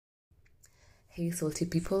Hey, salty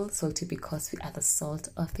people, salty because we are the salt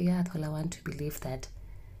of the earth. Well, I want to believe that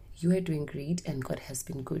you are doing great and God has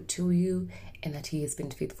been good to you and that He has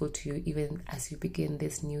been faithful to you even as you begin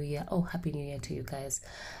this new year. Oh, Happy New Year to you guys.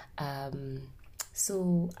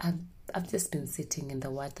 So I've just been sitting in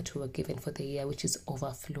the word that we were given for the year, which is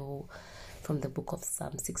overflow from the book of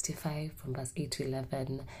Psalm 65 from verse 8 to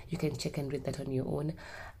 11. You can check and read that on your own.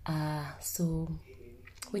 So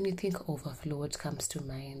when you think overflow, what comes to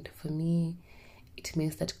mind? For me, it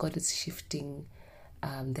means that God is shifting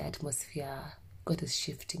the atmosphere. God is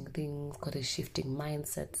shifting things. God is shifting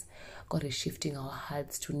mindsets. God is shifting our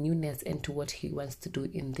hearts to newness and to what He wants to do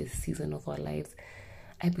in this season of our lives.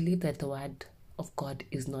 I believe that the word of God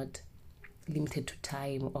is not limited to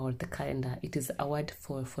time or the calendar. It is a word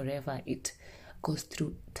for forever. It goes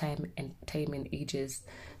through time and ages.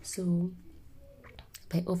 So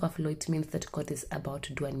by overflow, it means that God is about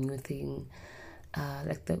to do a new thing.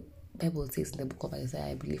 Like the Bible says in the book of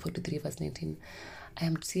Isaiah, I believe 43 verse 19,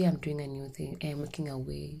 I'm doing a new thing. I am making a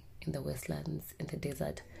way in the wastelands, in the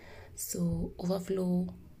desert. So overflow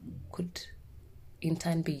could in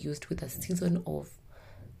turn be used with a season of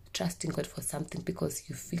trusting God for something because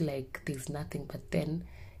you feel like there's nothing, but then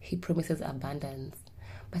He promises abundance.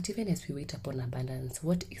 But even as we wait upon abundance,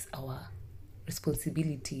 what is our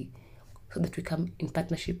responsibility so that we come in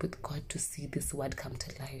partnership with God to see this word come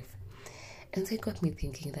to life? And so it got me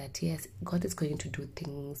thinking that yes, God is going to do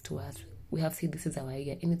things to us. We have said this is our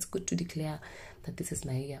year, and it's good to declare that this is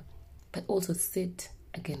my year, but also sit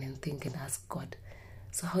again and think and ask God,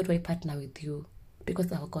 so how do I partner with you?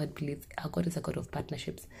 Because our God is a God of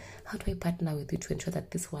partnerships. How do I partner with you to ensure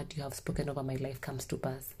that this word you have spoken over my life comes to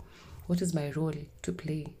pass? What is my role to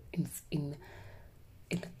play in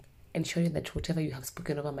ensuring that whatever you have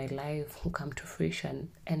spoken over my life will come to fruition?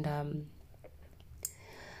 And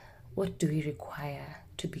what do we require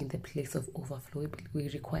to be in the place of overflow? We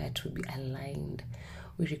require to be aligned.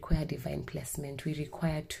 We require divine placement. We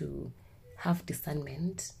require to have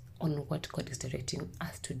discernment on what God is directing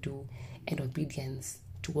us to do and obedience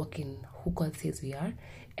to walk in who God says we are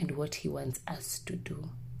and what He wants us to do.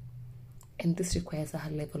 And this requires a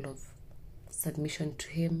high level of submission to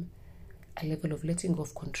Him, a level of letting go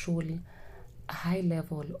of control, a high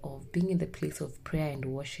level of being in the place of prayer and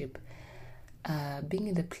worship, being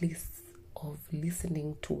in the place of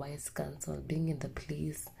listening to wise counsel, being in the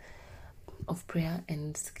place of prayer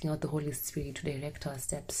and seeking out the Holy Spirit to direct our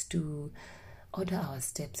steps, to order our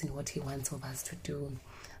steps in what He wants of us to do,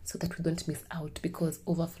 so that we don't miss out, because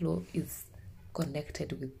overflow is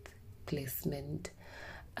connected with placement.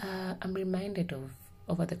 I'm reminded of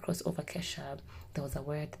over the crossover Kesha, there was a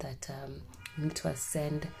word that we need to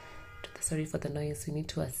ascend. Sorry for the noise. We need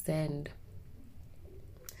to ascend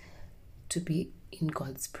to be in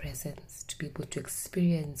God's presence, to be able to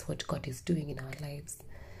experience what God is doing in our lives.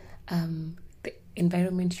 The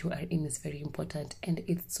environment you are in is very important, and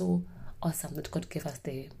it's so awesome that God gave us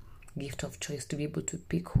the gift of choice to be able to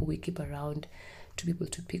pick who we keep around, to be able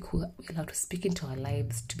to pick who we allow to speak into our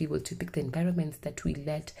lives, to be able to pick the environments that we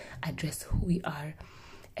let address who we are.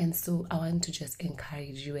 And so I want to just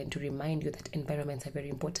encourage you and to remind you that environments are very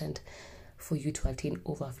important for you to attain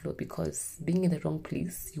overflow, because being in the wrong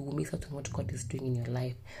place, you will miss out on what God is doing in your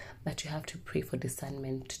life. But you have to pray for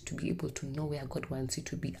discernment to be able to know where God wants you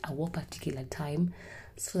to be at what particular time,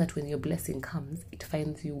 so that when your blessing comes, it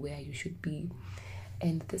finds you where you should be.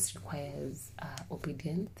 And this requires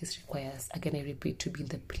obedience. This requires, again, I repeat, to be in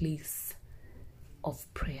the place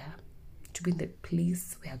of prayer, to be in the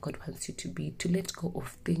place where God wants you to be, to let go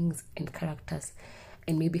of things and characters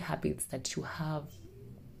and maybe habits that you have,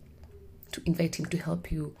 to invite Him to help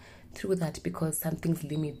you through that, because some things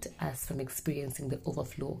limit us from experiencing the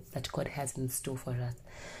overflow that God has in store for us.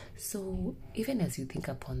 So even as you think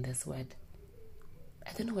upon this word,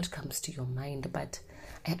 I don't know what comes to your mind, but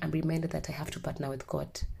I am reminded that I have to partner with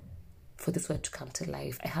God for this word to come to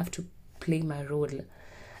life. I have to play my role.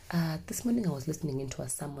 This morning I was listening into a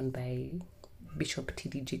sermon by Bishop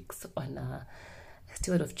T.D. Jakes on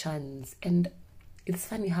Steward of Chance, and it's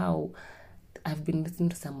funny how I've been listening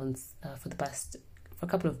to sermons for a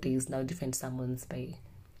couple of days now, different sermons by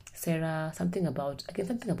Sarah, something about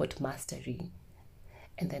mastery,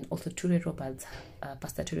 and then also Ture Roberts,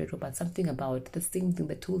 Pastor Ture Roberts, something about the same thing,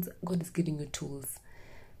 the tools. God is giving you tools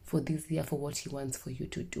for this year, for what He wants for you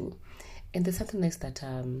to do. And there's something nice that,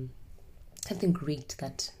 something great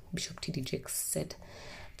that Bishop T.D. Jakes said,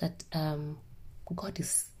 that God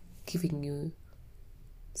is giving you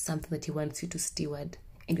something that He wants you to steward,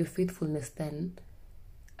 and your faithfulness then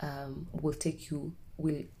will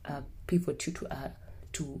pivot you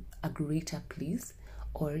to a greater place,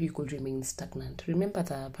 or you could remain stagnant. Remember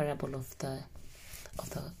the parable of the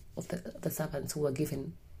of the servants who were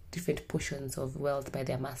given different portions of wealth by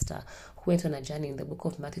their master, who went on a journey in the book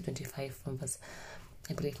of Matthew 25 from verse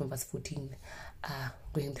 14,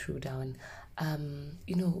 going through down.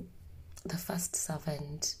 The first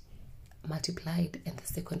servant multiplied and the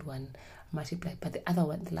second one multiplied, but the other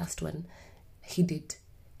one, the last one, he did.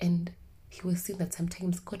 And he was saying that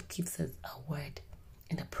sometimes God gives us a word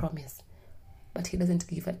and a promise, but he doesn't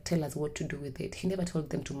tell us what to do with it. He never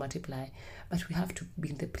told them to multiply, but we have to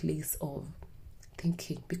be in the place of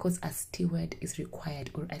thinking, because a steward is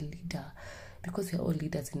required, or a leader, because we are all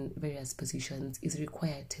leaders in various positions, is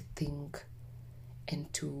required to think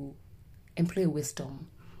and to employ wisdom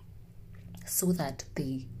so that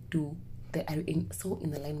they are in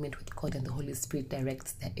alignment with God, and the Holy Spirit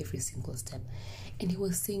directs their every single step. And he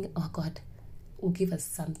was saying, oh, God will give us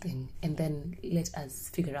something and then let us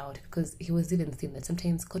figure out, because he was even saying that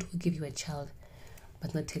sometimes God will give you a child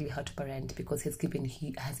but not tell you how to parent, because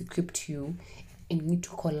he has equipped you, and you need to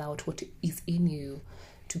call out what is in you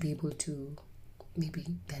to be able to maybe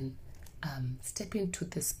then step into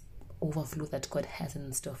this overflow that God has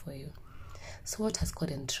in store for you. So what has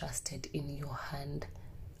God entrusted in your hand?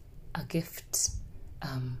 A gift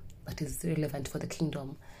that is relevant for the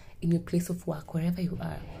kingdom, in your place of work, wherever you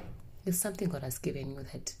are. There's something God has given you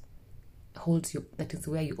that holds you, that is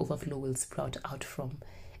where your overflow will sprout out from,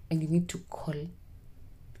 and you need to call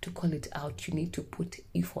it out. You need to put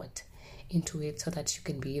effort into it so that you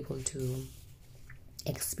can be able to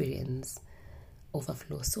experience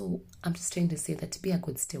overflow. So I'm just trying to say that be a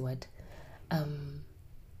good steward,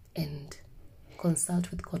 and consult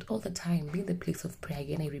with God all the time. Be in the place of prayer.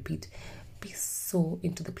 Again, I repeat, be so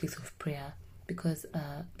into the place of prayer, because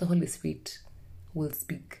the Holy Spirit will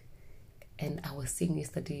speak. And I was saying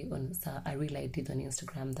yesterday on a reel I did on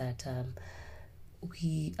Instagram that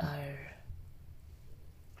we are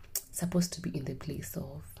supposed to be in the place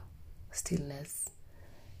of stillness,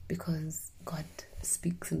 because God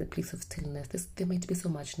speaks in the place of stillness. There might be so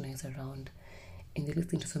much noise around, and you're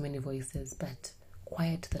listening to so many voices, but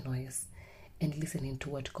quiet the noise and listening to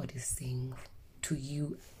what God is saying to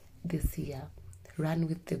you this year. Run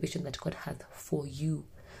with the vision that God has for you,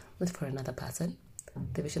 not for another person.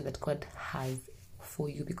 The vision that God has for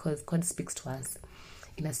you, because God speaks to us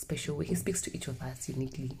in a special way. He speaks to each of us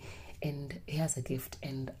uniquely, and he has a gift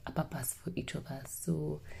and a purpose for each of us.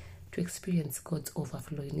 So to experience God's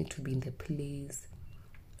overflow, you need to be in the place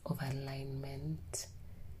of alignment.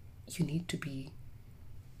 You need to be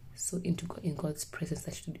so in God's presence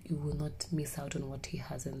that you will not miss out on what he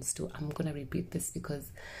has in store. I'm going to repeat this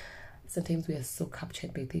because sometimes we are so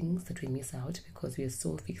captured by things that we miss out, because we are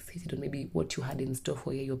so fixated on maybe what you had in store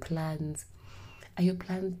for your plans. Are your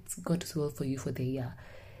plans God's will for you for the year?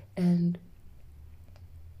 And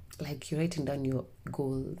like, you're writing down your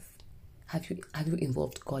goals. Have you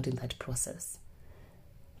involved God in that process?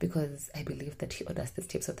 Because I believe that he orders the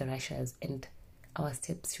steps of the righteous, and our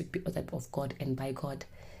steps should be ordered of God and by God.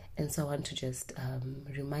 And so I want to just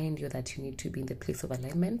remind you that you need to be in the place of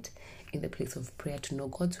alignment, in the place of prayer, to know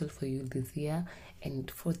God's will for you this year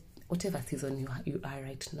and for whatever season you are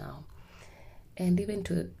right now. And even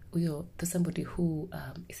to somebody who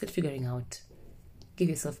is still figuring out, give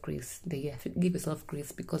yourself grace. Give yourself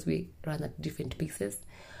grace, because we run at different paces.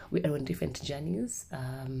 We are on different journeys,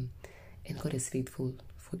 and God is faithful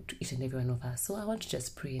to each and every one of us. So I want to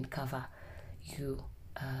just pray and cover you,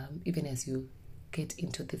 even as you get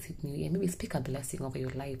into this new year. Maybe speak a blessing over your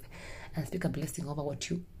life, and speak a blessing over what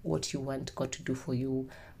you want God to do for you,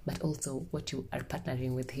 but also what you are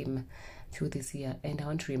partnering with him through this year. And I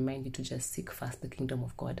want to remind you to just seek first the kingdom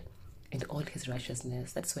of God and all his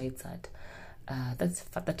righteousness. That's where it's at. That's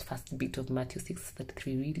that first bit of Matthew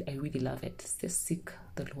 6:33. I really love it. Just seek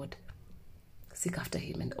the Lord, seek after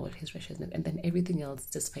him and all his righteousness, and then everything else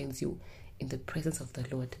just finds you in the presence of the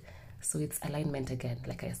Lord. So it's alignment again,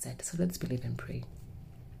 like I said. So let's believe and pray.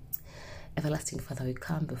 Everlasting Father, we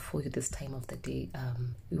come before you this time of the day.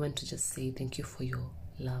 We want to just say thank you for your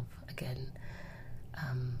love again.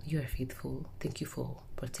 You are faithful. Thank you for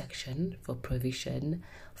protection, for provision,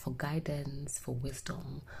 for guidance, for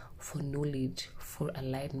wisdom, for knowledge, for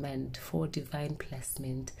alignment, for divine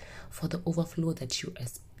placement, for the overflow that you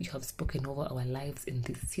have spoken over our lives in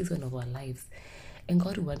this season of our lives. And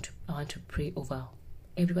God, I want to pray over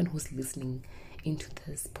everyone who's listening into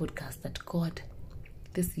this podcast, that God,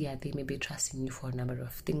 this year they may be trusting you for a number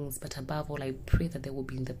of things, but above all, I pray that they will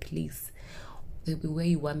be in the place, they'll be where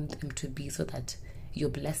you want them to be, so that your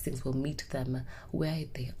blessings will meet them where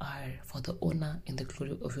they are, for the honor and the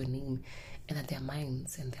glory of your name, and that their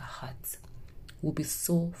minds and their hearts will be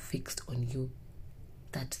so fixed on you,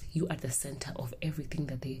 that you are the center of everything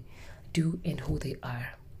that they do and who they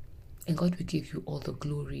are. And God will give you all the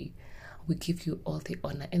glory. We give you all the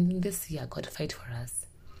honor. And in this year, God, fight for us.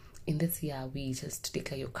 In this year, we just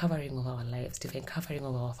declare your covering of our lives, divine covering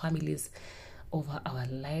of our families, over our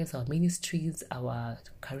lives, our ministries, our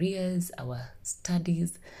careers, our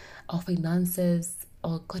studies, our finances,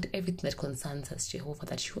 oh God, everything that concerns us, Jehovah,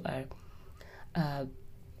 that you are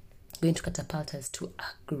going to catapult us to a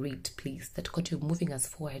great place, that God, you're moving us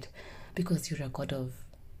forward because you're a God of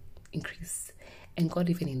increase. And God,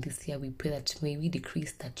 even in this year, we pray that may we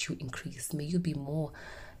decrease, that you increase. May you be more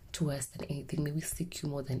to us than anything. May we seek you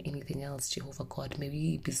more than anything else, Jehovah God. May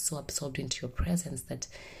we be so absorbed into your presence that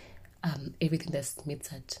everything that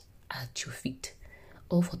meets at your feet.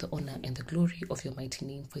 All for the honor and the glory of your mighty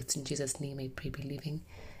name. For it's in Jesus' name I pray, believing.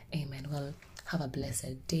 Amen. Well, have a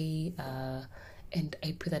blessed day. And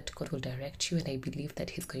I pray that God will direct you, and I believe that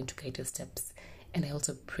He's going to guide your steps. And I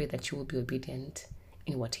also pray that you will be obedient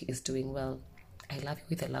in what He is doing. Well, I love you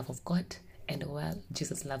with the love of God, and well,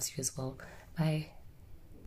 Jesus loves you as well. Bye.